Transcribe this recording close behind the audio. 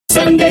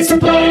7 Days to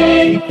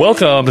Play.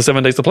 Welcome to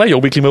 7 Days to Play, your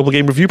weekly mobile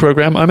game review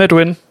program. I'm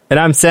Edwin. And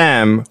I'm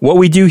Sam. What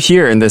we do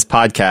here in this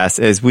podcast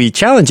is we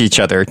challenge each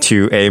other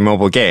to a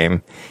mobile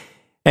game.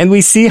 And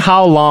we see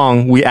how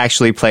long we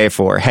actually play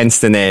for, hence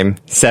the name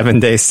 7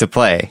 Days to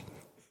Play.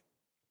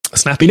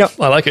 Snappy. I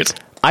like it.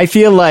 I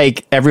feel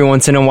like every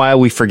once in a while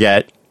we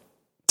forget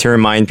to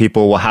remind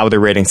people how the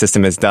rating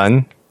system is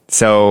done.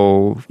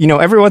 So,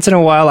 every once in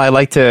a while I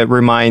like to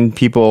remind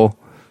people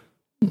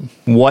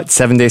what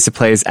 7 Days to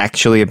Play is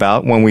actually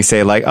about when we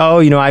say like, oh,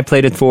 I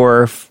played it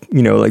for,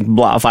 like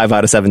blah, 5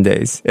 out of 7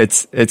 days.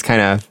 It's kind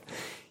of,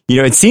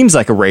 it seems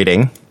like a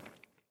rating,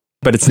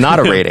 but it's not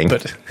a rating.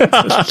 But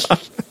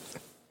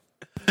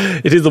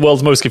it is the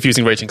world's most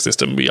confusing rating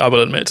system, I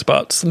will admit,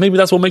 but maybe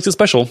that's what makes it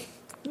special.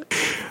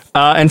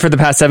 And for the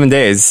past 7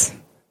 days,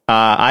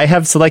 I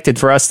have selected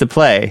for us to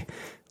play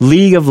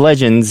League of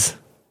Legends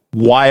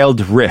Wild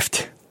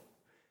Rift.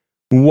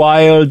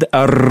 Wild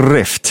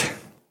Rift.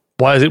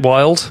 Why is it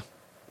wild?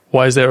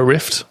 Why is there a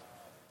rift?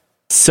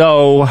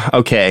 So,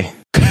 okay.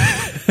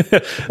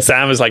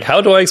 Sam is like, how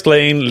do I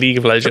explain League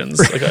of Legends?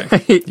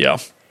 Okay, yeah.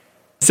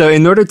 So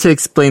in order to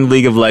explain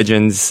League of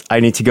Legends, I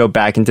need to go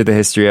back into the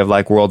history of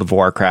like World of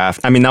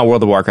Warcraft. I mean, not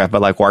World of Warcraft,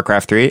 but like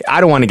Warcraft 3. I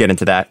don't want to get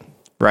into that,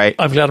 right?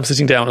 I'm glad I'm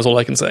sitting down is all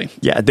I can say.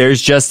 Yeah,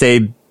 there's just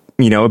a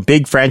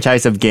big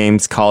franchise of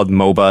games called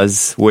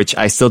MOBAs, which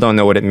I still don't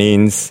know what it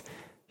means.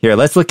 Here,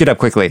 let's look it up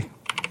quickly.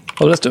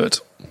 Oh, let's do it.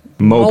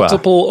 MOBA.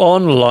 Multiple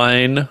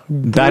online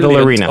Battle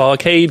arena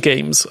arcade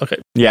games. Okay.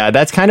 Yeah,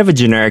 that's kind of a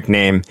generic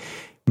name,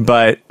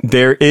 but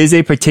there is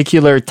a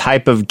particular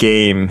type of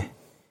game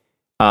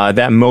that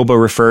MOBA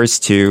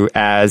refers to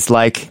as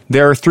like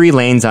there are 3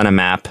 lanes on a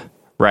map,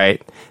 right?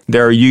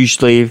 There are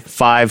usually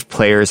 5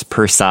 players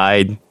per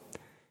side,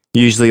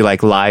 usually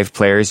like live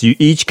players. You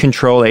each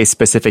control a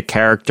specific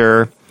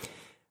character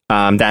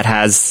that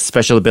has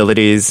special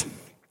abilities,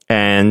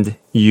 and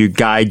you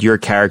guide your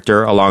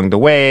character along the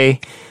way,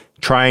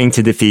 trying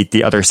to defeat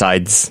the other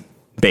side's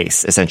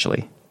base,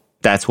 essentially.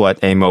 That's what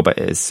a MOBA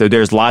is. So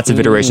there's lots of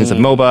iterations of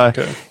MOBA.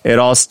 Okay. It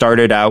all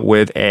started out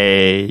with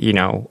a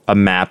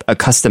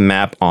custom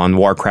map on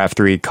Warcraft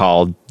 3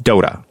 called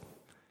Dota.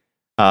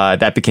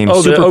 That became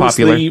super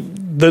popular.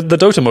 The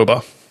Dota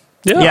MOBA.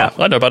 Yeah,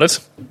 I know about it.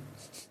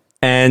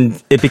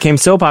 And it became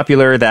so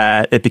popular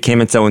that it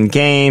became its own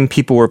game.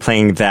 People were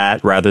playing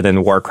that rather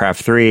than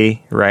Warcraft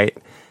 3, right?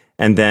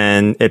 And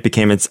then it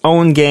became its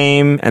own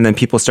game, and then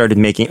people started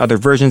making other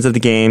versions of the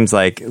games,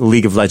 like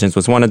League of Legends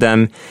was one of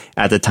them.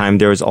 At the time,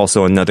 there was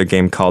also another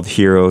game called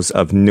Heroes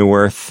of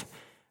Newerth,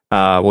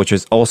 which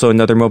was also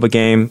another MOBA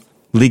game.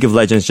 League of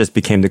Legends just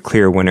became the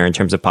clear winner in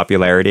terms of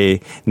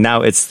popularity.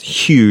 Now it's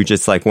huge.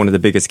 It's like one of the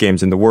biggest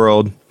games in the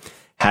world,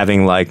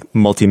 having like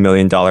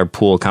multi-million-dollar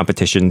pool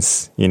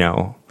competitions,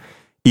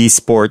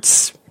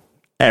 esports,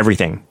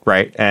 everything,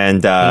 right?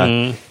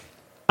 And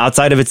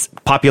outside of its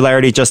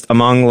popularity just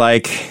among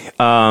like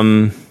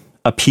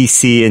a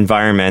PC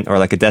environment or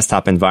like a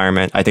desktop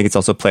environment, I think it's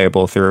also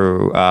playable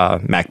through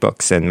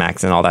MacBooks and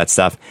Macs and all that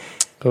stuff.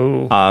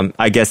 Oh.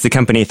 I guess the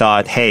company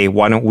thought, hey,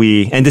 why don't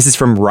we... And this is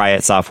from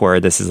Riot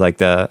Software. This is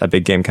like a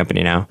big game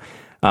company now.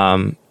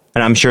 And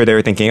I'm sure they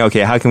were thinking,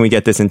 okay, how can we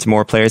get this into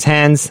more players'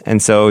 hands?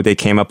 And so they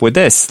came up with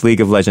this,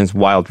 League of Legends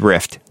Wild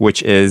Rift,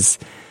 which is...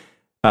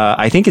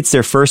 I think it's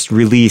their first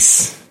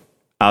release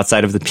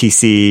outside of the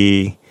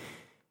PC...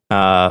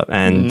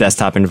 and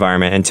desktop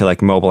environment into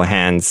like mobile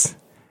hands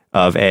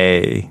of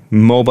a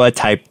MOBA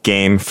type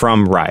game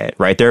from Riot,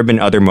 right? There have been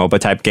other MOBA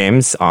type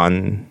games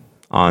on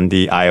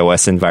the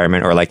iOS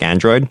environment or like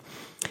Android,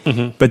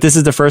 but this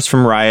is the first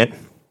from Riot,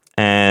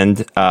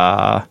 and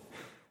I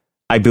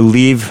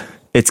believe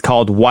it's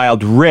called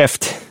Wild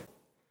Rift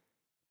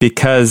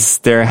because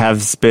there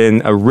has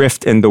been a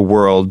rift in the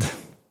world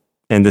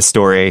in the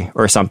story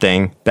or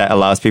something that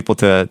allows people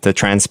to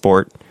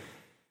transport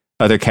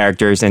other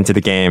characters into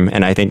the game,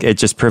 and I think it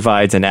just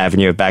provides an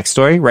avenue of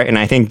backstory, right? And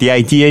I think the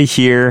idea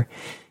here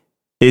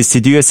is to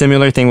do a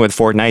similar thing what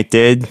Fortnite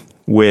did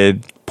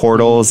with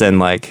portals and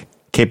like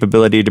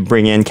capability to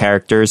bring in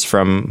characters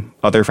from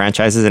other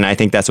franchises, and I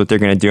think that's what they're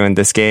going to do in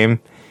this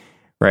game,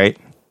 right?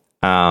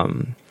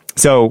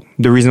 So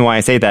the reason why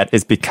I say that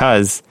is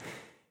because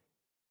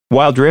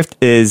Wild Rift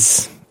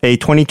is a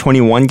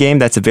 2021 game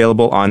that's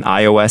available on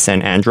iOS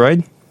and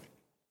Android,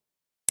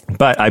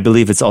 but I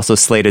believe it's also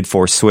slated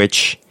for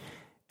Switch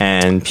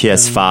and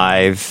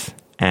PS5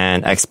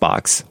 and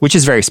Xbox, which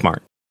is very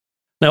smart.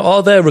 Now,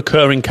 are there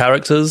recurring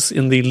characters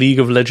in the League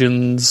of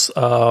Legends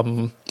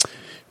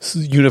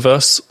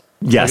universe?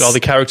 Yes. Like, are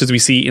the characters we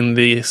see in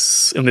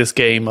this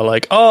game are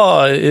like,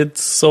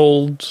 it's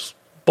old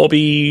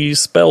Bobby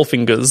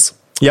Spellfingers.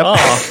 Yep.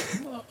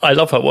 I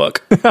love her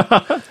work.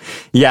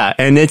 Yeah,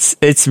 and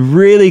it's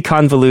really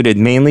convoluted,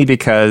 mainly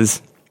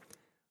because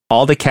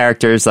all the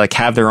characters like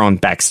have their own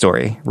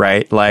backstory,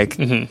 right? Like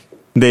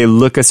they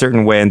look a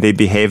certain way and they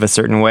behave a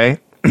certain way.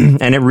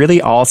 And it really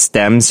all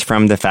stems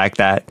from the fact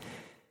that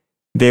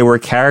they were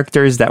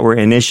characters that were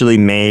initially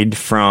made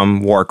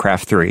from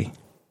Warcraft 3,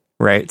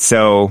 right?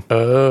 So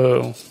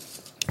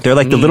they're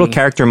like the little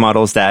character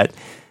models that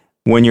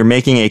when you're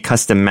making a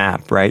custom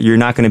map, right, you're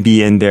not going to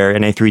be in there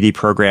in a 3D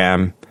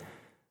program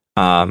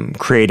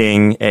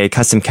creating a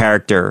custom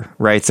character,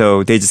 right?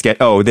 So they just get,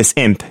 this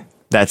imp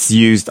that's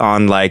used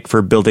on like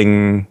for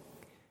building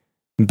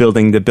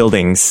the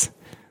buildings.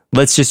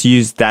 Let's just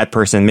use that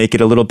person, make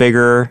it a little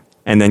bigger,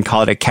 and then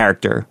call it a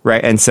character,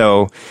 right? And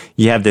so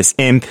you have this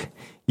imp,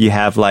 you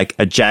have like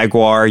a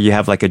jaguar, you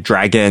have like a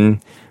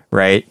dragon,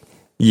 right?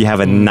 You have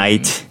a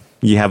knight,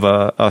 you have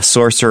a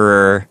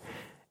sorcerer,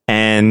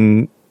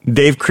 and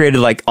they've created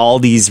like all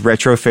these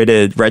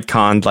retrofitted,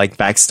 retconned like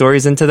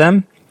backstories into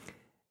them.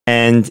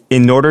 And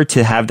in order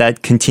to have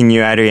that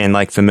continuity and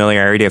like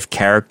familiarity of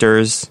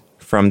characters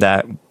from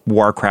that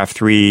Warcraft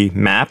 3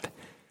 map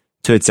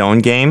to its own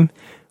game,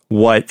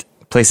 what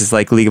places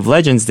like League of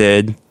Legends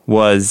did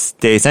was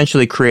they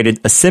essentially created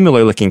a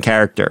similar looking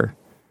character,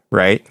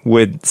 right,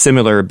 with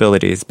similar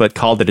abilities, but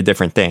called it a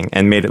different thing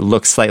and made it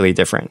look slightly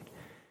different.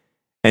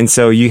 And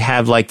so you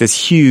have like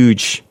this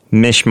huge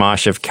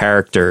mishmash of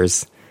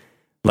characters.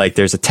 Like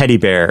there's a teddy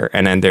bear,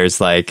 and then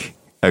there's like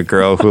a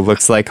girl who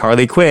looks like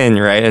Harley Quinn,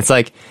 right? It's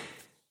like,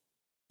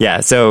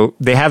 yeah, so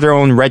they have their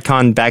own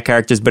retcon back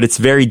characters, but it's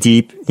very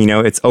deep. You know,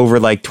 it's over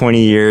like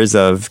 20 years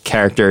of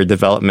character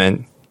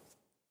development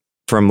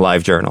from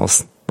live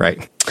journals,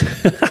 right?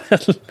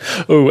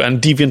 Oh,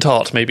 and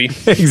DeviantArt, maybe.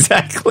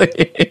 Exactly.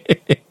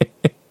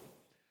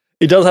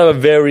 It does have a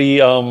very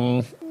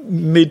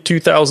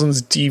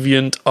mid-2000s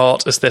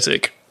DeviantArt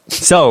aesthetic.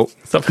 So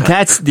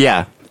that's,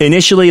 yeah.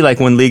 Initially,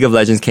 like when League of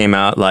Legends came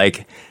out,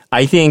 like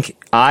I think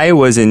I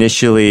was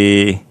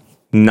initially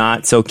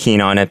not so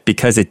keen on it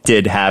because it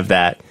did have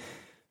that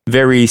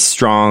very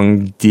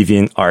strong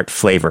DeviantArt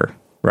flavor,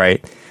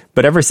 right?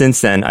 But ever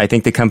since then, I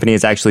think the company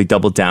has actually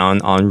doubled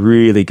down on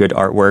really good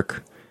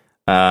artwork.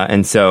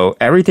 And so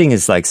everything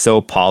is like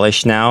so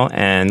polished now,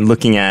 and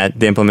looking at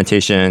the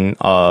implementation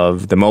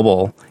of the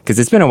mobile, because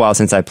it's been a while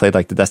since I played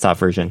like the desktop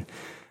version.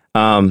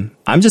 I'm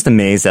just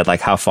amazed at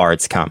like how far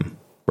it's come,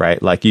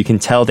 right? Like you can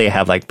tell they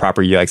have like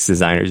proper UX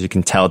designers. You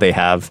can tell they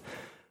have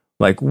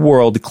like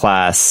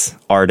world-class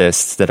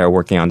artists that are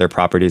working on their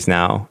properties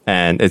now.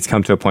 And it's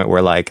come to a point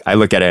where like I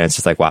look at it and it's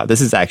just like, wow, this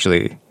is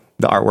actually,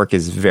 the artwork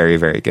is very,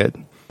 very good.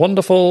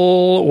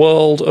 Wonderful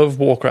world of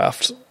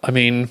Warcraft. I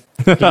mean,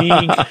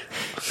 League.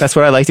 That's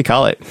what I like to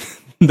call it.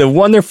 The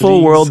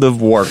wonderful world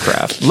of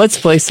Warcraft. Let's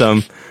play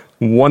some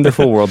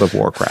wonderful world of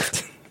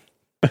Warcraft.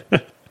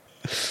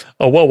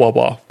 Oh, wah, wah,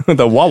 wah.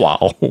 The wah,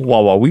 wah,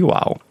 wah, wah, wee,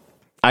 wow.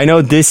 I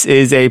know this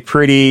is a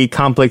pretty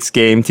complex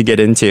game to get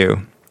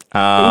into.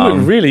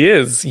 It really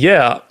is.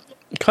 Yeah.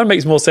 It kind of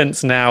makes more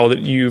sense now that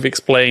you've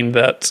explained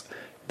that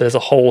there's a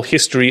whole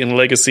history and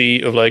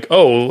legacy of like,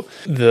 oh,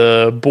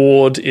 the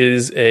board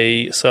is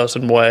a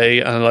certain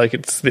way, and like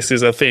this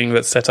is a thing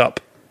that's set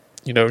up.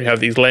 You know, you have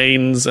these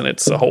lanes, and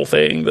it's a whole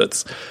thing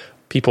that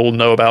people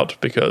know about,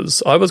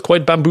 because I was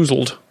quite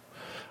bamboozled.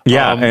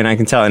 Yeah, and I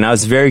can tell. And I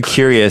was very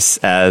curious,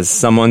 as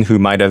someone who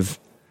might have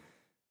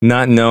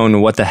not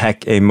known what the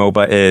heck a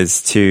MOBA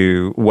is,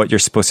 to what you're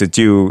supposed to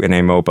do in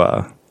a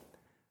MOBA.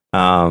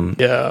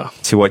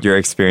 To what your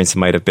experience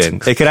might have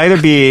been. It could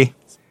either be,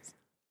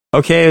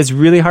 okay, it's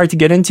really hard to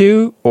get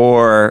into,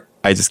 or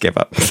I just gave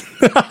up.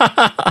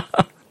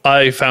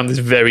 I found this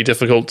very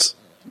difficult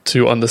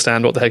to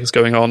understand what the heck is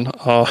going on.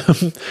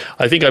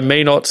 I think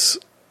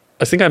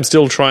I'm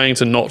still trying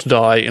to not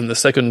die in the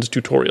second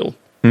tutorial.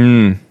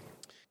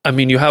 I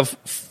mean, you have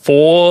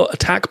 4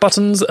 attack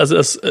buttons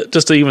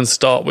just to even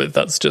start with.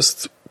 That's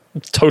just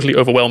totally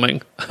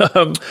overwhelming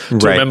to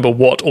remember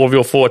what all of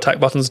your 4 attack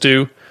buttons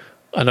do.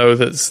 I know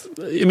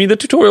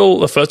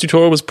the first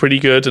tutorial was pretty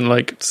good, and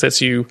like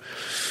sets you,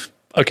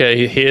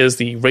 okay, here's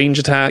the range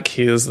attack,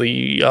 here's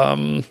the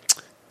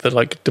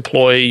like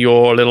deploy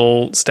your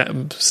little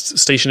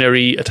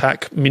stationary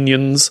attack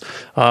minions.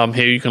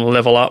 Here you can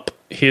level up.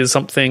 Here's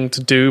something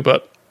to do,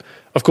 but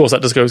of course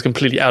that just goes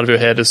completely out of your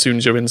head as soon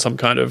as you're in some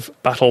kind of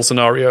battle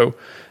scenario.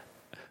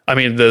 I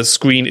mean, the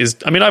screen is...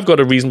 I mean, I've got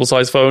a reasonable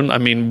sized phone. I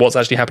mean, what's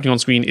actually happening on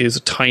screen is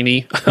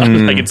tiny.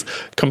 Like, it's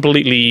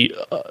completely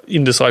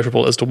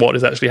indecipherable as to what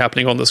is actually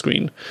happening on the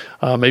screen.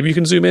 Maybe you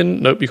can zoom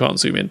in. Nope, you can't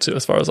zoom in,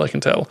 as far as I can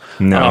tell.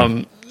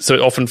 No. So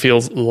it often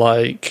feels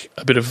like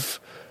a bit of...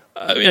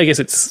 I mean, I guess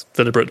it's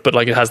deliberate, but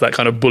like it has that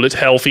kind of bullet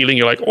hell feeling.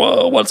 You're like,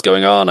 whoa, what's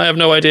going on? I have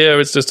no idea.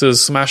 It's just a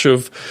smash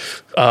of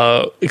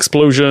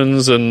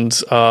explosions and...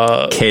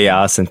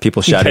 chaos and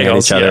people shouting at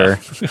each other.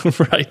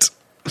 Right.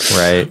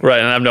 Right. Right,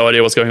 and I have no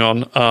idea what's going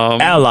on.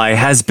 Ally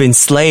has been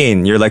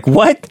slain. You're like,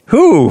 what?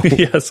 Who?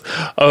 Yes.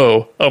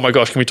 Oh my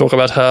gosh, can we talk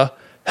about her?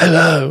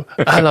 Hello,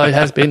 ally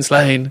has been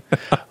slain.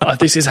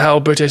 This is how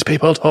British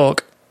people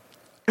talk.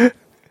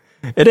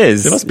 It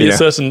is. There must be a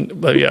certain...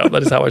 yeah,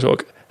 that is how I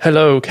talk.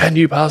 Hello, can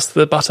you pass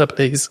the butter,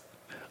 please?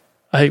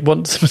 I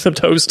want some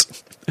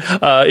toast.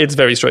 It's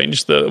very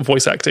strange, the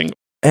voice acting.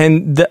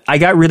 And I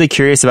got really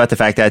curious about the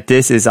fact that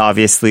this is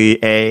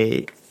obviously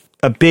a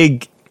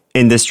big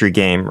industry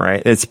game,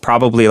 right? It's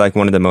probably like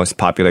one of the most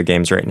popular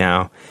games right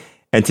now.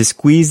 And to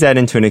squeeze that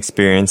into an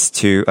experience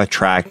to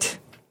attract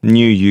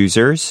new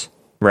users,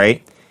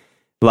 right?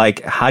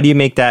 Like, how do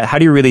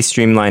you really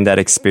streamline that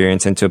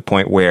experience into a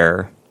point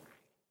where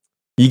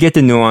you get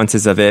the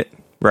nuances of it,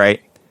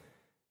 right?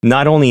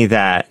 Not only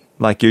that,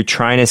 like you're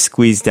trying to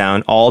squeeze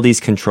down all these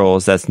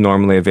controls that's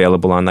normally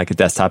available on like a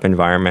desktop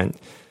environment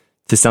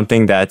to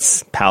something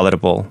that's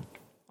palatable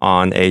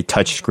on a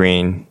touch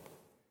screen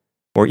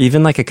or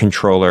even like a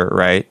controller,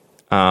 right?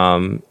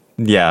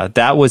 Yeah,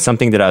 that was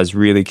something that I was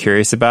really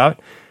curious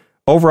about.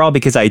 Overall,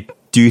 because I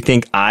do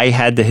think I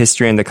had the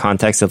history and the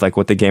context of like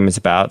what the game is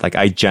about. Like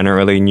I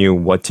generally knew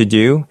what to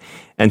do.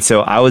 And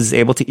so I was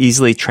able to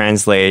easily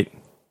translate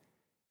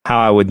how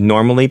I would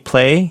normally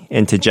play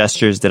into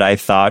gestures that I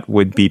thought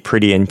would be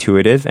pretty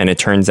intuitive. And it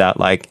turns out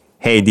like,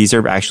 hey, these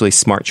are actually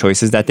smart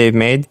choices that they've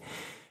made.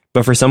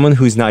 But for someone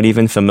who's not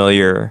even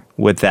familiar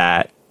with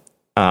that,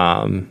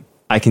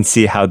 I can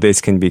see how this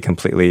can be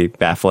completely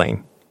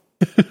baffling.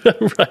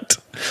 Right.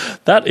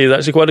 That is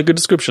actually quite a good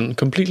description.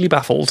 Completely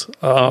baffled.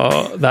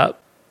 That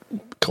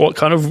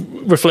kind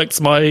of reflects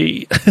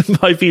my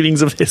my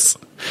feelings of this.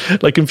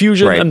 Like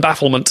confusion and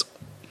bafflement.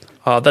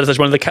 That is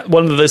actually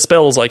one of the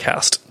spells I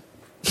cast.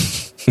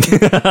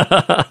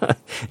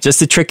 Just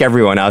to trick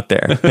everyone out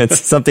there. It's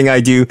something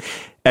I do,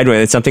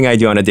 Edwin, it's something I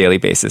do on a daily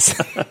basis.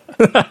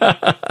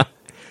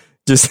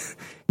 Just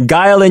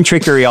guile and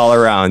trickery all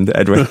around,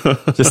 Edwin,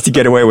 just to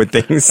get away with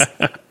things.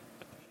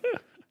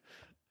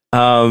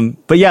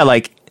 But yeah,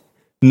 like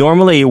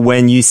normally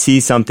when you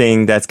see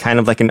something that's kind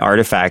of like an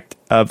artifact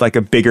of like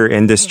a bigger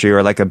industry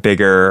or like a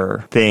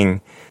bigger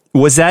thing,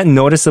 was that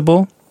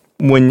noticeable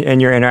when in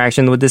your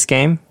interaction with this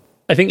game?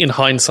 I think in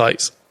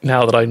hindsight,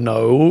 now that I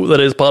know that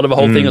is part of a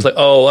whole thing, it's like,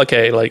 oh,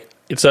 okay, like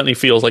it certainly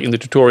feels like in the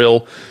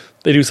tutorial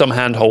they do some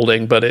hand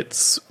holding, but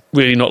it's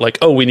really not like,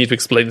 oh, we need to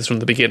explain this from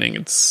the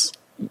beginning.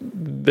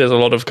 There's a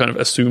lot of kind of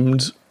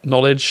assumed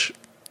knowledge,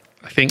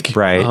 I think.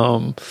 Right.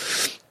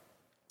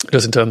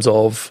 Just in terms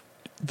of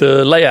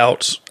the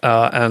layout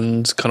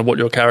and kind of what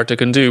your character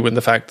can do, and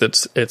the fact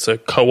that it's a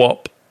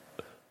co-op,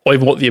 or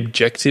even what the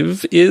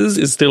objective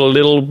is still a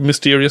little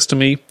mysterious to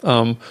me.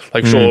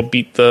 Sure,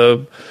 beat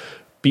the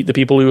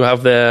people who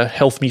have their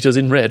health meters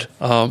in red.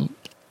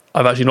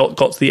 I've actually not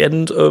got to the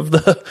end of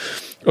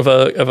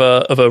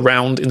a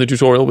round in the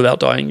tutorial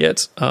without dying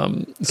yet.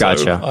 Gotcha.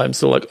 So I'm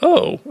still like,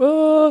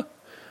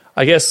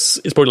 I guess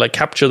it's probably like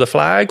capture the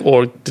flag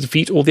or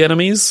defeat all the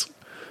enemies.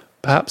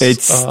 Perhaps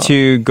it's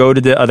to go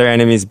to the other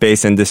enemy's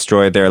base and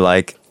destroy their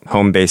like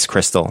home base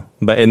crystal.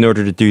 But in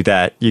order to do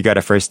that, you got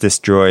to first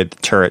destroy the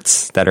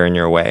turrets that are in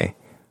your way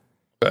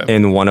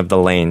in one of the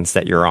lanes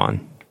that you're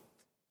on.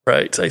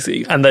 Right, I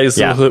see. And there's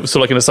sort of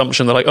like an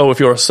assumption that like, oh, if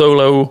you're a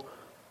solo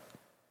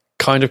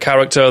kind of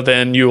character,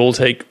 then you'll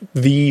take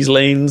these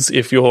lanes.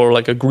 If you're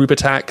like a group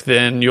attack,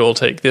 then you'll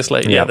take this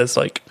lane. Yeah, there's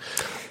like...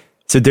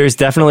 So there's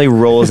definitely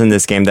roles in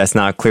this game that's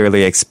not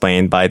clearly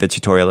explained by the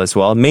tutorial as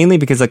well. Mainly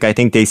because like I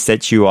think they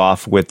set you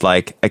off with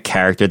like a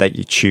character that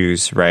you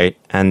choose, right?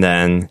 And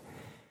then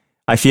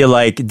I feel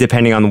like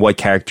depending on what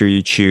character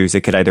you choose,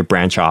 it could either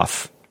branch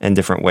off in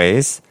different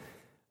ways.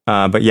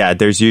 But yeah,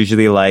 there's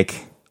usually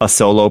like a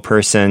solo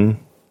person.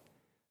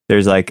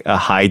 There's like a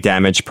high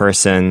damage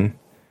person.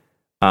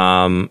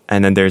 And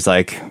then there's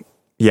like,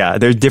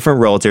 there's different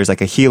roles. There's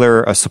like a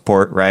healer, a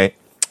support, right?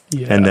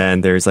 Yeah. And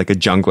then there's like a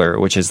jungler,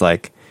 which is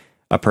like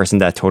a person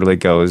that totally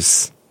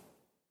goes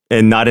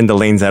and not in the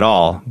lanes at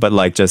all, but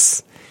like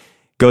just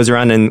goes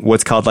around in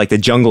what's called like the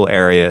jungle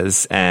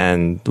areas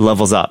and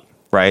levels up,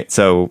 right?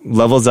 So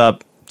levels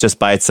up just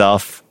by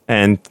itself.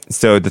 And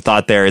so the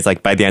thought there is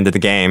like by the end of the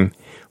game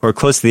or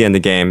close to the end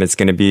of the game,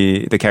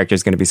 the character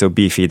is going to be so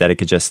beefy that it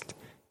could just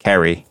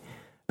carry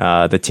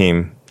the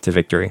team to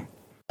victory.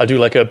 I do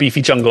like a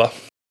beefy jungler.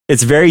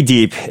 It's very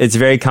deep. It's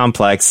very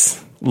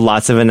complex.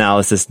 Lots of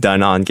analysis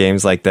done on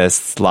games like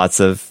this. Lots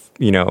of,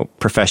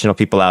 professional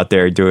people out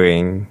there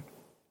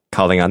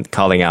calling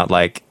out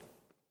like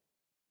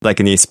an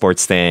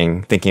esports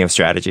thing, thinking of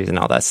strategies and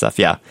all that stuff.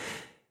 Yeah.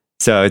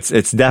 So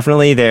it's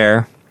definitely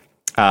there.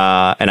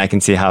 And I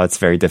can see how it's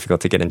very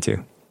difficult to get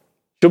into.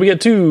 Shall we get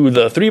to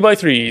the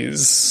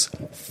 3x3s?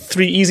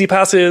 3 easy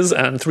passes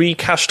and 3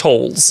 cash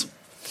tolls.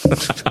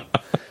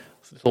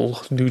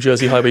 Little New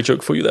Jersey highway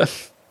joke for you there.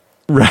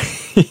 Right.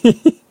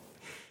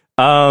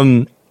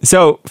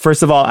 So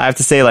first of all, I have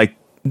to say like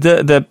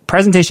the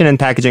presentation and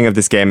packaging of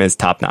this game is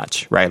top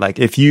notch, right? Like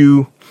if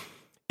you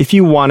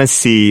want to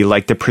see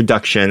like the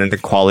production and the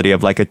quality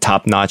of like a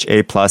top notch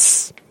A+,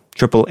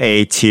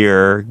 AAA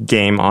tier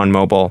game on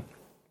mobile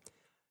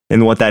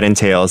and what that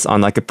entails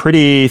on like a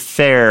pretty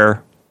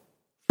fair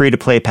free to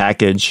play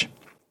package,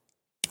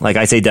 like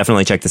I say,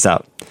 definitely check this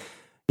out.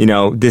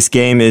 This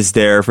game is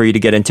there for you to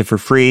get into for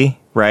free,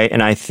 right?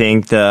 And I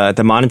think the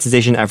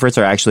monetization efforts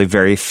are actually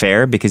very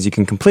fair because you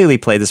can completely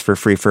play this for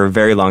free for a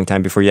very long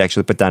time before you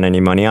actually put down any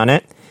money on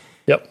it.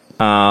 Yep.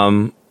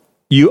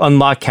 You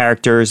unlock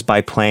characters by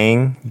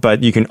playing,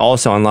 but you can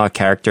also unlock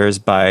characters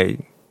by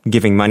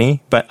giving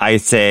money. But I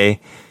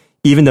say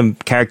even the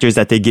characters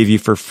that they give you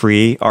for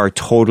free are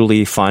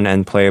totally fun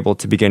and playable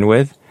to begin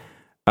with.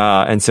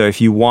 And so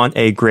if you want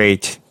a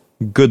great,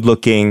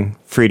 good-looking,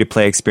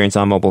 free-to-play experience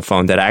on mobile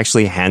phone that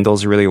actually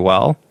handles really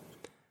well,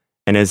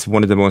 and is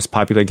one of the most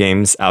popular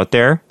games out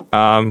there,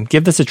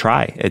 give this a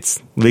try.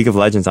 It's League of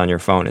Legends on your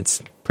phone.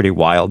 It's pretty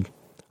wild.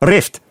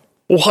 Rift.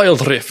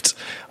 Wild Rift.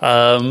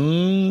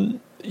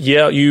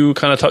 Yeah, you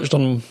kind of touched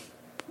on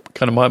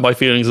kind of my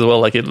feelings as well.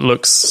 Like it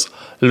looks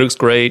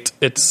great.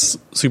 It's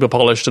super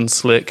polished and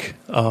slick.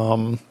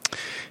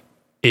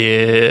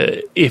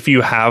 If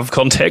you have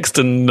context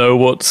and know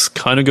what's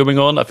kind of going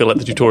on, I feel like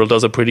the tutorial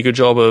does a pretty good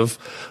job of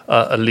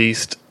at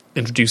least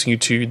introducing you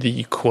to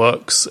the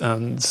quirks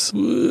and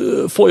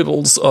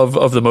foibles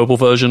of the mobile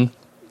version.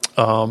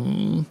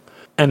 And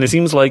it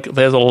seems like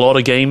there's a lot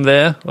of game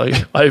there.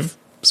 Like I've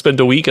spent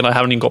a week and I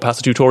haven't even got past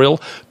the tutorial,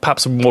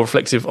 perhaps more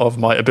reflective of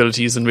my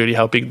abilities and really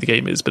how big the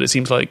game is. But it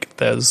seems like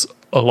there's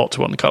a lot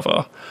to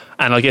uncover.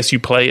 And I guess you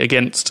play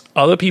against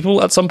other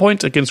people at some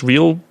point, against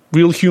real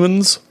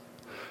humans.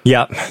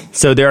 Yeah.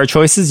 So there are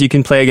choices. You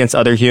can play against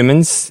other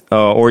humans,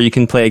 or you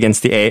can play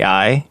against the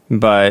AI.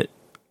 But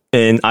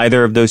in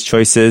either of those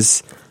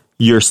choices,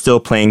 you're still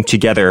playing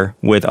together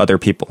with other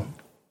people.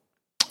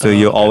 So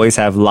you'll always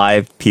have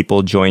live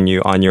people join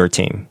you on your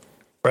team.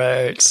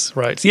 Right.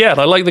 Yeah,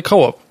 I like the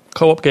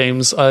co-op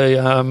games. I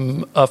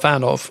am a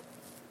fan of,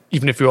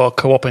 even if you are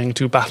co-oping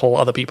to battle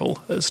other people.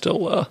 It's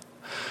still,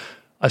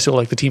 I still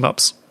like the team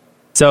ups.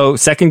 So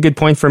second good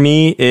point for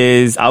me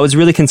is I was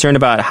really concerned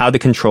about how the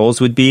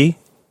controls would be,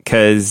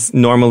 because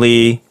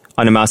normally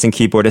on a mouse and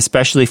keyboard,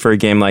 especially for a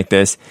game like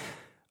this,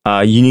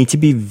 you need to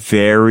be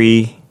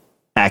very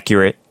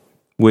accurate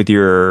with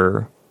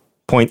your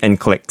point and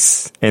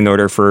clicks in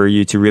order for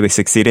you to really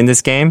succeed in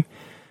this game.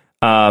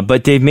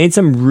 But they've made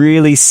some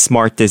really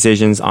smart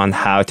decisions on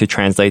how to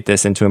translate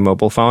this into a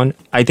mobile phone.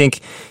 I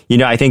think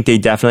they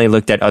definitely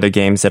looked at other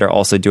games that are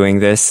also doing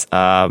this.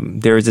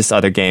 There's this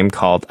other game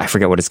called, I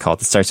forget what it's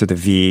called. It starts with a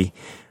V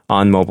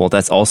on mobile.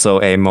 That's also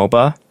a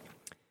MOBA.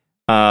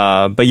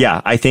 But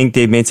yeah, I think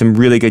they've made some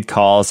really good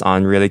calls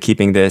on really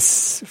keeping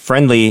this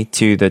friendly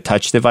to the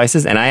touch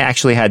devices. And I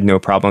actually had no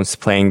problems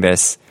playing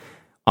this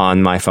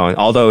on my phone,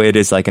 although it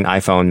is like an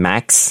iPhone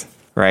Max,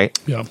 right?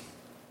 Yeah.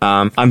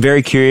 I'm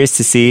very curious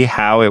to see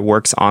how it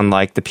works on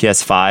like the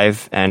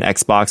PS5 and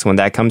Xbox when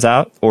that comes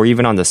out, or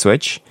even on the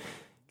Switch,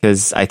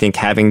 because I think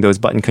having those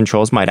button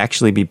controls might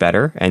actually be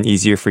better and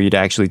easier for you to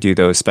actually do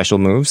those special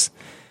moves.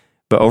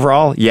 But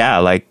overall, yeah,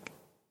 like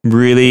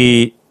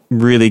really,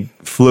 really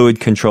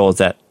fluid controls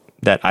that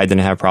I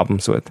didn't have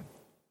problems with.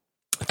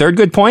 Third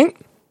good point,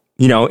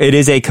 it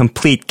is a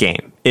complete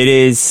game. It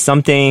is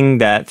something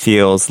that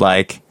feels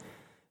like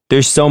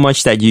there's so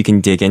much that you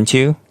can dig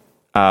into.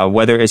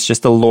 Whether it's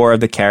just the lore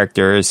of the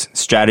characters,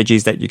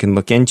 strategies that you can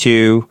look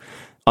into,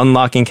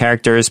 unlocking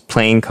characters,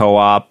 playing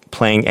co-op,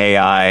 playing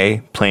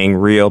AI, playing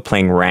real,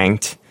 playing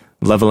ranked,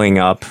 leveling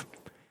up,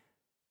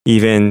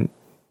 even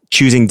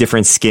choosing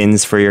different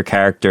skins for your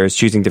characters,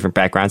 choosing different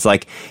backgrounds.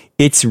 Like,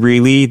 it's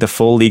really the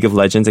full League of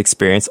Legends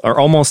experience, or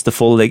almost the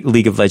full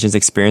League of Legends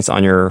experience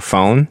on your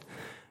phone.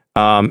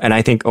 And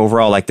I think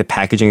overall, like, the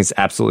packaging is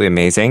absolutely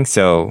amazing.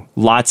 So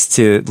lots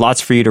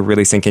for you to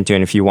really sink into.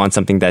 And if you want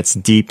something that's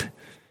deep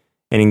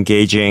and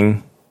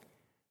engaging,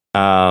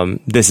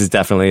 this is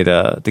definitely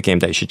the game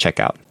that you should check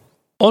out.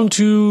 On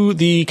to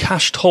the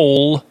cash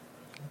toll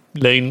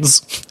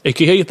lanes,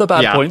 aka the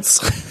bad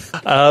points.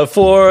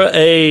 For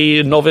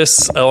a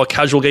novice or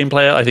casual game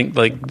player, I think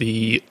like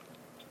the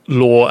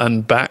lore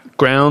and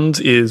background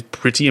is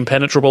pretty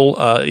impenetrable,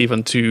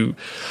 even to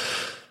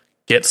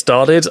get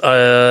started.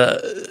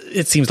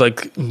 It seems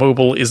like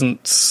mobile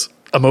isn't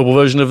a mobile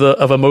version of a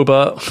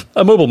MOBA.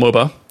 A mobile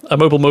MOBA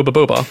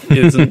boba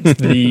isn't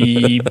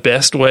the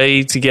best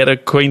way to get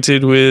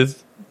acquainted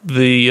with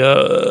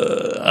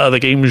the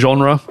game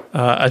genre.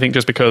 I think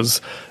just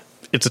because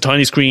it's a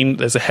tiny screen,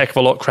 there's a heck of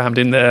a lot crammed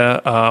in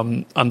there.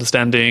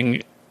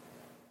 understanding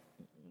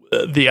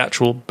the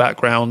actual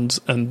background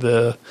and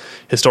the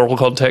historical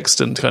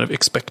context and kind of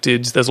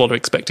there's a lot of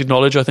expected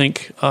knowledge, I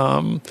think,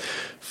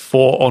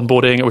 for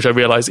onboarding, which I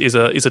realize is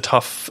a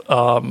tough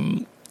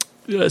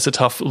it's a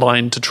tough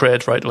line to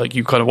tread, right? Like,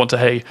 you kind of want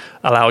to,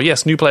 allow,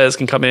 yes, new players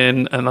can come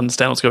in and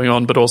understand what's going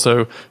on, but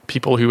also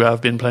people who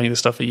have been playing this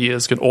stuff for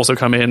years can also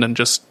come in and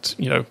just,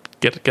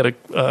 get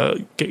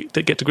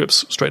to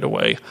grips straight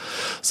away.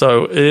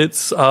 So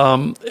it's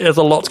there's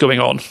a lot going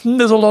on.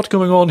 There's a lot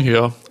going on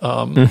here,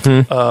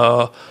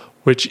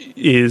 which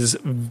is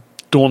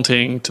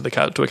daunting to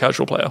a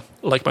casual player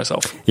like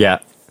myself. Yeah.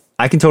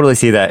 I can totally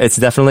see that. It's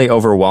definitely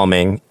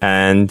overwhelming.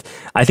 And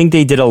I think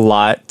they did a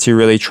lot to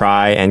really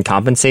try and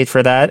compensate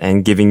for that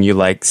and giving you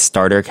like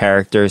starter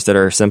characters that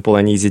are simple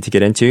and easy to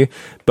get into.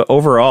 But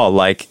overall,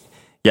 like,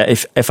 yeah,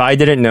 if I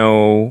didn't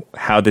know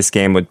how this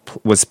game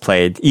was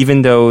played,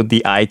 even though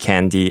the eye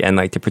candy and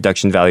like the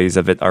production values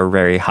of it are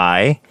very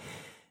high,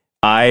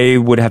 I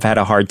would have had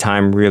a hard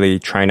time really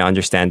trying to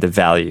understand the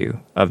value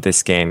of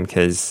this game,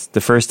 because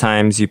the first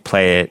times you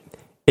play it,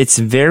 it's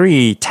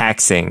very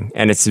taxing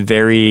and it's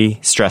very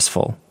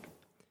stressful.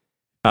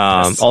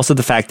 Yes. Also,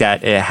 the fact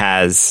that it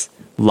has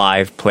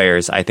live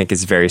players, I think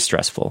is very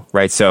stressful,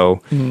 right?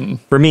 So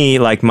for me,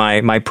 like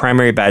my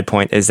primary bad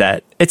point is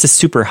that it's a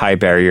super high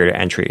barrier to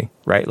entry,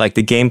 right? Like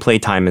the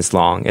gameplay time is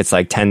long. It's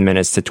like 10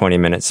 minutes to 20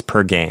 minutes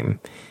per game.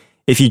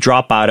 If you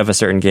drop out of a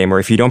certain game or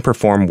if you don't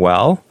perform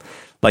well,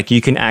 like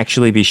you can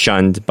actually be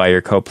shunned by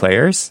your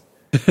co-players,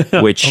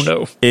 which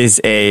is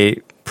a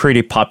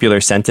pretty popular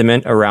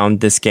sentiment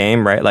around this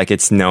game, right? Like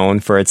it's known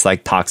for its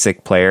like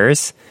toxic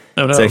players.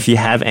 So if you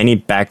have any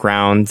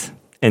background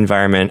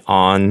environment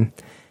on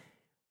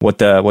what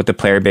the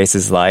player base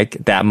is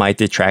like, that might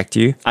detract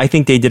you. I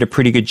think they did a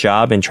pretty good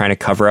job in trying to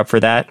cover up for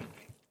that.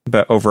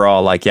 But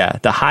overall, like, yeah,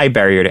 the high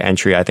barrier to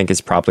entry, I think,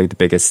 is probably the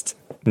biggest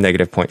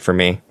negative point for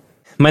me.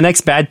 My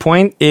next bad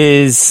point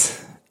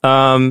is,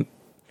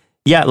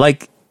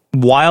 like,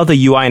 while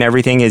the UI and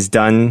everything is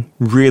done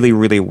really,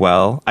 really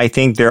well, I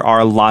think there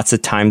are lots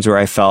of times where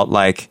I felt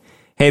like,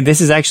 hey, this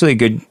is actually a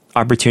good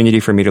opportunity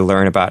for me to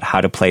learn about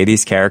how to play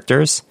these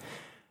characters.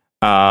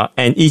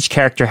 And each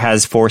character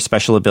has 4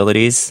 special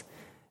abilities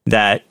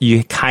that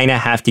you kind of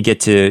have to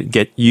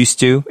get used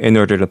to in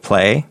order to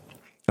play.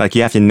 Like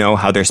you have to know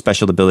how their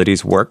special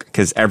abilities work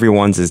because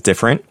everyone's is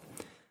different.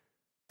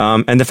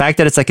 And the fact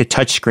that it's like a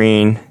touch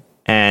screen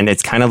and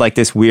it's kind of like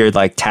this weird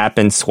like tap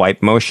and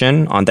swipe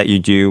motion on that you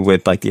do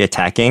with like the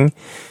attacking,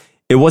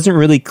 it wasn't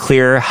really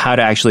clear how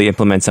to actually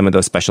implement some of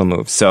those special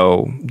moves.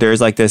 So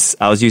there's like this,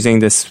 I was using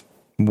this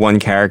one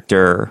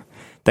character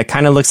that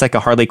kind of looks like a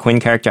Harley Quinn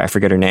character. I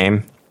forget her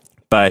name,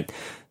 but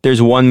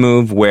there's one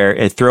move where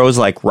it throws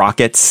like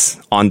rockets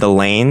on the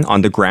lane,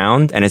 on the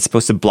ground, and it's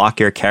supposed to block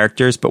your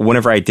characters. But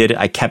whenever I did it,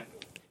 I kept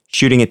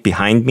shooting it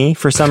behind me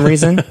for some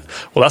reason.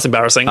 Well, that's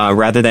embarrassing.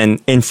 Rather than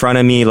in front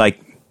of me, like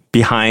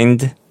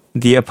behind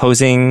the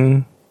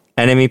opposing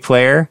enemy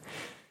player.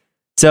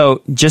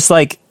 So just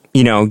like,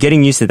 you know,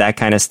 getting used to that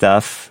kind of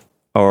stuff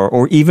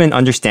or even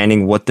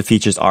understanding what the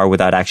features are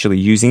without actually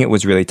using it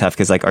was really tough.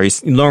 Cause like,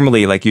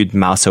 normally like you'd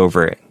mouse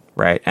over it.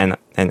 Right. And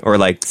or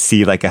like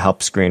see like a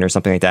help screen or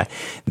something like that.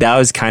 That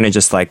was kind of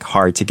just like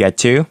hard to get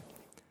to.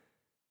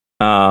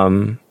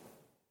 But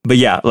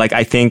yeah, like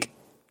I think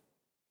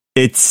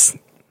it's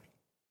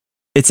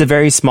a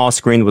very small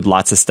screen with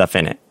lots of stuff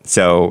in it.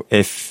 So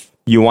if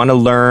you want to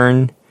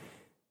learn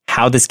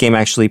how this game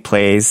actually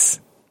plays,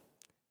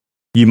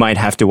 you might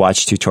have to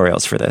watch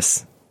tutorials for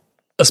this.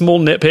 A small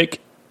nitpick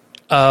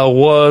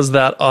was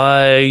that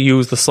I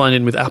used the sign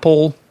in with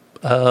Apple.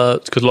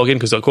 Because log in,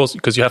 because of course,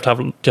 because you have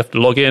to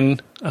log in.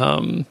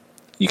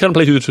 You kind of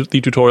play through the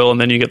tutorial,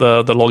 and then you get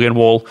the login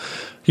wall.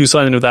 You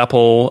sign in with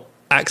Apple,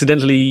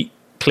 accidentally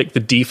click the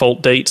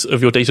default date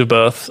of your date of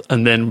birth,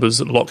 and then was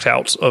locked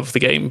out of the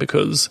game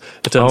because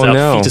it turns out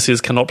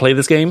fetuses cannot play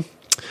this game.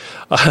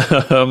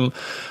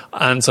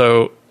 And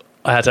so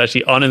I had to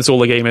actually uninstall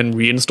the game and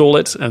reinstall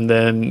it, and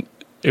then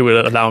it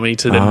would allow me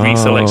to then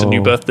reselect a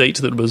new birth date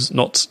that was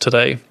not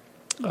today.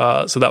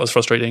 So that was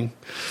frustrating.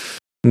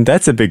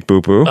 That's a big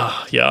boo-boo.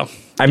 Yeah.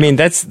 I mean,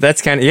 that's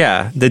kind of,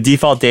 yeah. The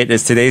default date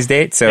is today's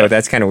date, so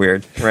that's kind of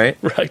weird, right?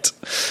 Right.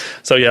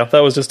 So yeah,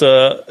 that was just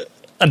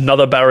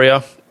another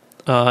barrier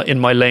in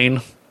my lane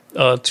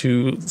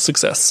to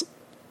success.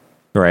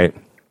 Right.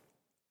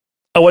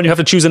 Oh, and you have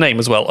to choose a name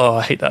as well. Oh,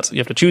 I hate that. You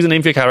have to choose a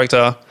name for your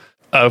character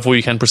before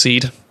you can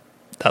proceed.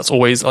 That's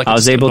always like I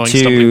was able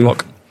to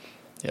block.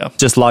 Yeah.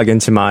 Just log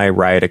into my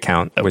Riot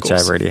account, of which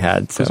course. I've already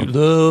had. So you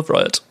love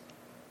Riot.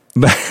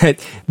 But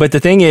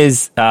the thing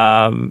is,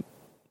 I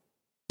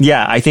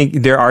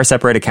think there are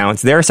separate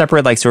accounts. There are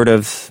separate, like, sort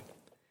of,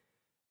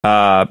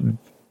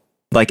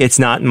 like, it's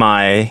not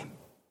my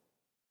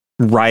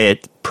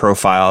Riot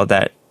profile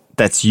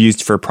that's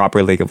used for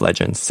proper League of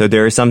Legends. So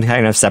there is some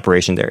kind of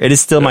separation there. It is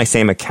still my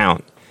same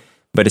account,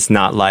 but it's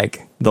not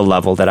like the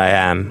level that I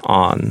am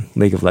on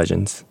League of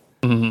Legends.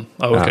 Mm-hmm.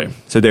 Oh, okay.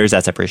 So there's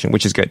that separation,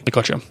 which is good. I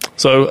gotcha.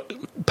 So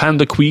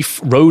Panda Queef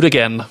rode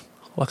again.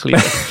 Luckily.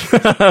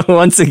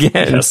 Once again.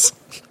 Yes.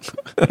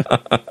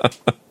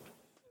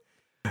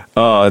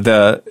 Oh,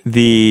 the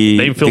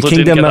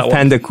kingdom of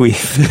Panda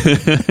Queef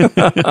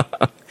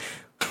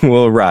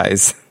will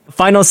rise.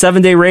 Final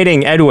 7-day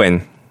rating,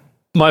 Edwin.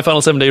 My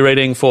final 7-day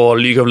rating for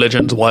League of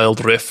Legends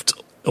Wild Rift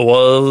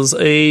was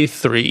a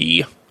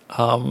 3.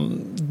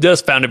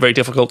 Just found it very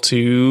difficult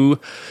to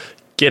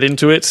get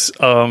into it.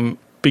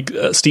 Big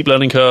steep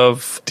learning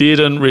curve.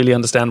 Didn't really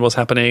understand what's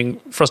happening.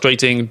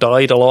 Frustrating.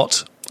 Died a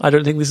lot. I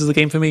don't think this is a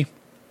game for me.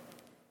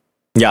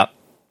 Yeah,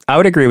 I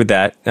would agree with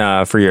that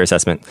for your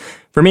assessment.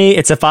 For me,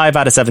 it's a 5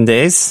 out of 7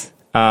 days.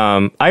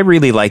 I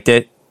really liked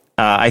it.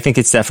 I think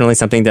it's definitely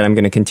something that I'm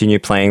going to continue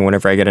playing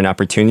whenever I get an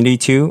opportunity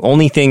to.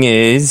 Only thing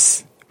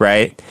is,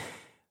 right,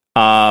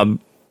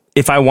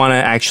 if I want to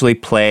actually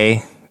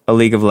play a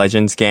League of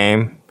Legends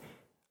game,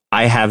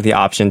 I have the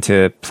option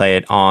to play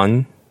it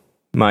on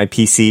my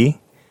PC.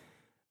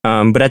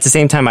 But at the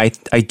same time, I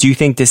do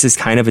think this is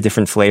kind of a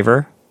different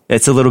flavor.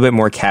 It's a little bit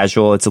more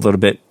casual. It's a little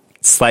bit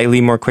slightly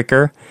more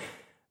quicker.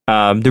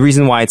 The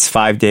reason why it's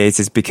 5 days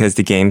is because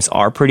the games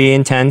are pretty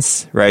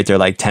intense, right? They're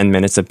like 10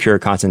 minutes of pure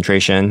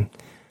concentration.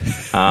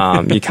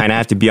 You kind of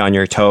have to be on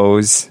your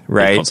toes,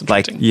 right?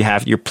 Like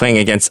you're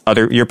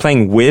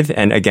playing with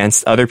and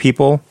against other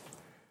people.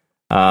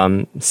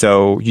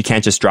 So you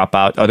can't just drop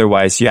out.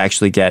 Otherwise, you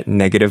actually get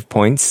negative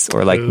points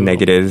or like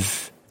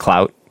negative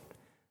clout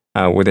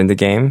within the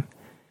game.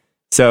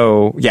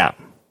 So yeah,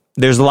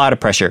 there's a lot of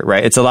pressure,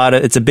 right? It's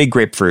a big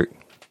grapefruit,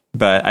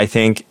 but I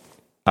think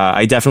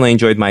I definitely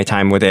enjoyed my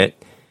time with it.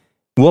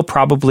 We'll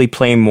probably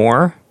play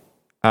more.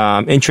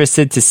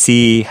 Interested to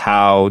see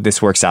how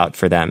this works out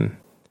for them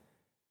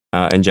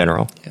in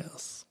general.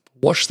 Yes,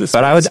 watch this.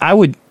 But I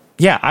would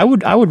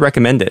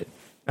recommend it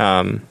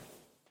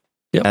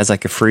as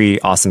like a free,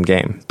 awesome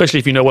game, especially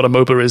if you know what a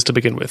MOBA is to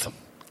begin with.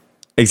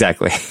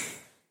 Exactly.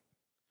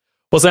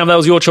 Well, Sam, that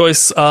was your choice.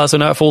 So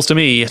now it falls to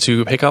me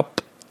to pick up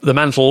the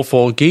mantle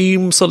for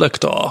Game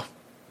Selector.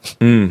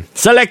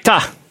 Selector.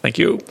 Thank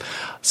you,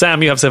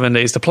 Sam. You have 7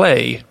 days to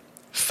play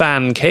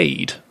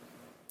Fancade.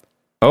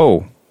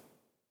 Oh.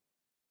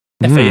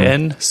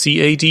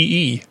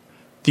 FANCADE,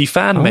 the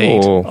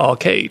fan-made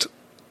arcade.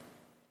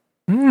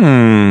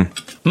 I'm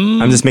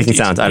just making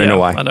sounds. I don't know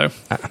why. I know.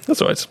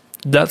 That's all right.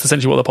 That's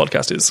essentially what the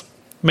podcast is.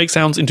 Make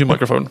sounds into a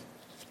microphone.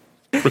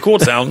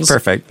 Record sounds.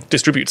 Perfect.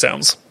 Distribute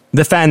sounds.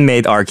 The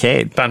fan-made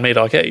arcade. Fan-made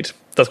arcade.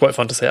 That's quite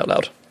fun to say out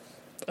loud.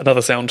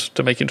 Another sound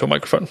to make into a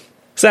microphone.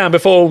 Sam,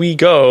 before we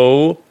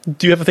go,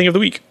 do you have a thing of the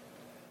week?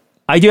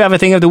 I do have a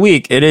thing of the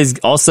week. It is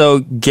also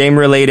game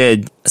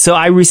related. So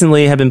I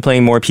recently have been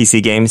playing more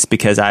PC games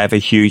because I have a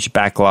huge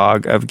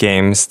backlog of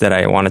games that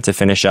I wanted to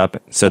finish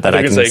up so that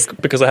I can say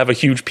because I have a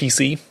huge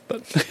PC,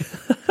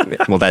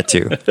 but well, that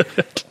too.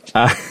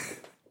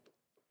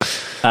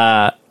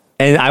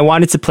 And I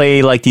wanted to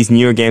play like these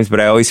newer games, but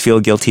I always feel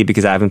guilty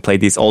because I haven't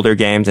played these older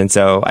games. And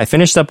so I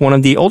finished up one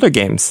of the older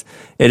games.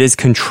 It is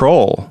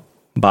Control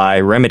by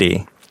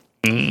Remedy.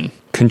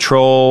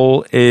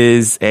 Control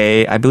is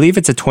I believe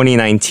it's a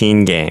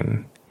 2019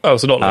 game. Oh,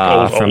 so not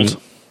like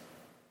old.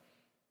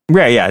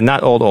 Yeah,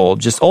 not old.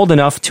 Just old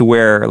enough to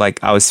where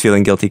like I was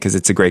feeling guilty because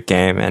it's a great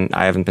game and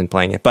I haven't been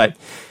playing it. But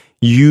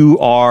you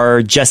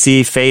are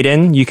Jesse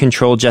Faden. You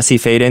control Jesse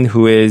Faden,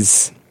 who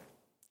is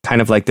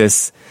kind of like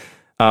this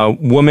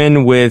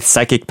woman with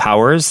psychic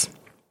powers.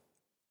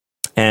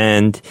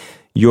 And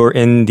you're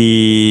in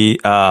the,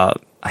 I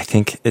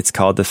think it's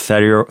called the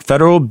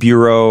Federal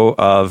Bureau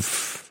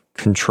of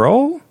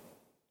Control?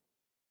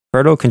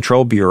 Federal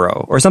Control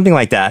Bureau or something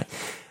like that.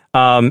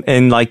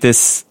 In like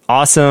this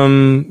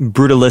awesome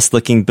brutalist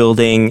looking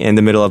building in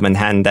the middle of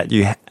Manhattan that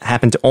you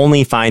happen to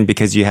only find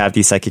because you have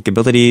these psychic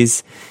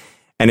abilities.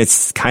 And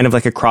it's kind of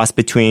like a cross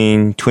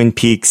between Twin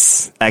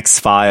Peaks,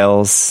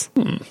 X-Files,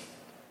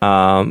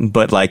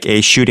 but like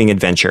a shooting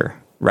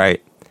adventure,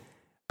 right?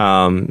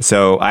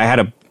 So I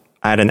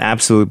had an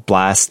absolute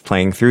blast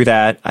playing through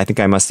that. I think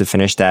I must have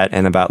finished that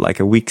in about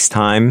like a week's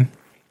time.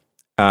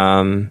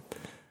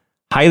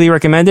 Highly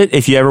recommend it.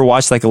 If you ever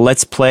watch like a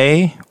Let's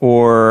Play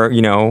or,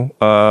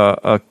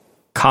 a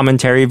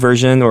commentary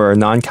version or a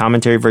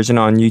non-commentary version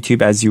on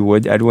YouTube, as you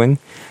would, Edwin,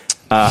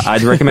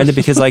 I'd recommend it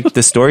because like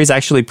the story is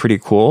actually pretty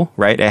cool,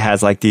 right? It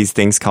has like these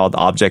things called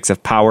objects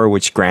of power,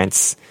 which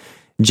grants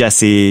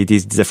Jesse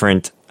these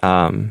different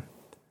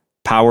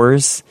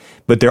powers,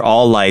 but they're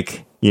all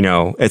like,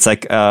 it's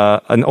like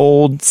an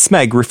old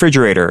Smeg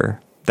refrigerator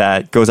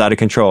that goes out of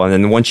control. And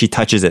then once she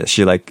touches it,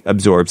 she like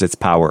absorbs its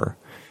power.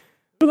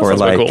 Or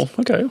like, cool.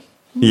 Okay.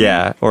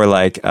 Yeah. Or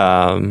like,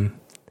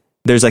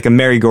 there's like a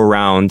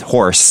merry-go-round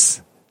horse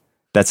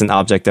that's an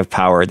object of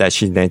power that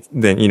she then,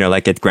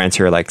 like it grants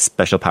her like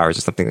special powers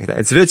or something like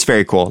that. It's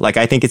very cool. Like,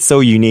 I think it's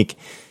so unique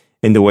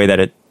in the way that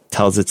it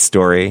tells its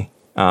story,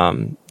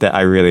 that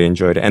I really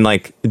enjoyed it. And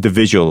like the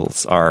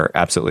visuals are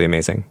absolutely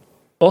amazing.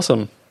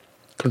 Awesome.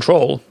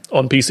 Control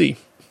on PC.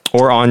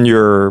 Or on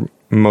your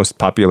most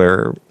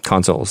popular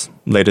consoles,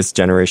 latest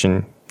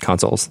generation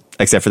consoles,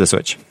 except for the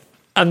Switch.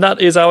 And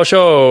that is our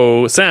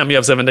show. Sam, you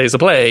have 7 days to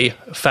play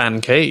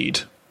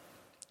Fancade,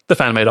 the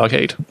fan-made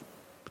arcade.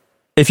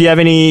 If you have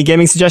any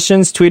gaming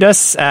suggestions, tweet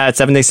us at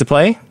 7 Days to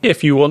Play.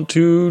 If you want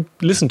to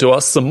listen to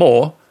us some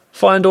more,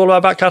 find all of our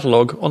back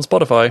catalogue on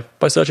Spotify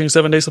by searching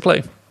 7 Days to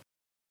Play.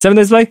 7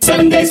 Days to Play?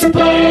 7 Days to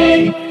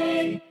Play!